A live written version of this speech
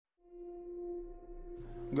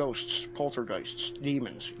ghosts, poltergeists,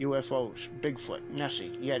 demons, UFOs, Bigfoot,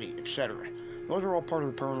 Nessie, Yeti, etc. Those are all part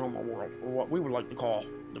of the paranormal world, or what we would like to call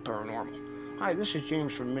the paranormal. Hi, this is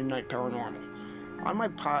James from Midnight Paranormal. On my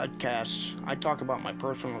podcasts, I talk about my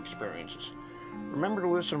personal experiences. Remember to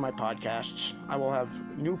listen to my podcasts. I will have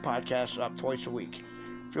new podcasts up twice a week.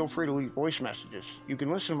 Feel free to leave voice messages. You can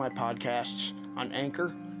listen to my podcasts on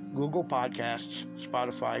Anchor, Google Podcasts,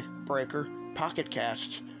 Spotify, Breaker, Pocket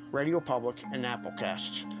Casts, Radio Public, and Apple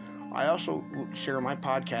Casts. I also share my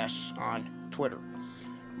podcasts on Twitter.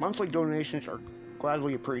 Monthly donations are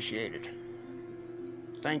gladly appreciated.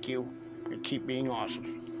 Thank you, and keep being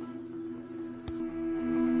awesome.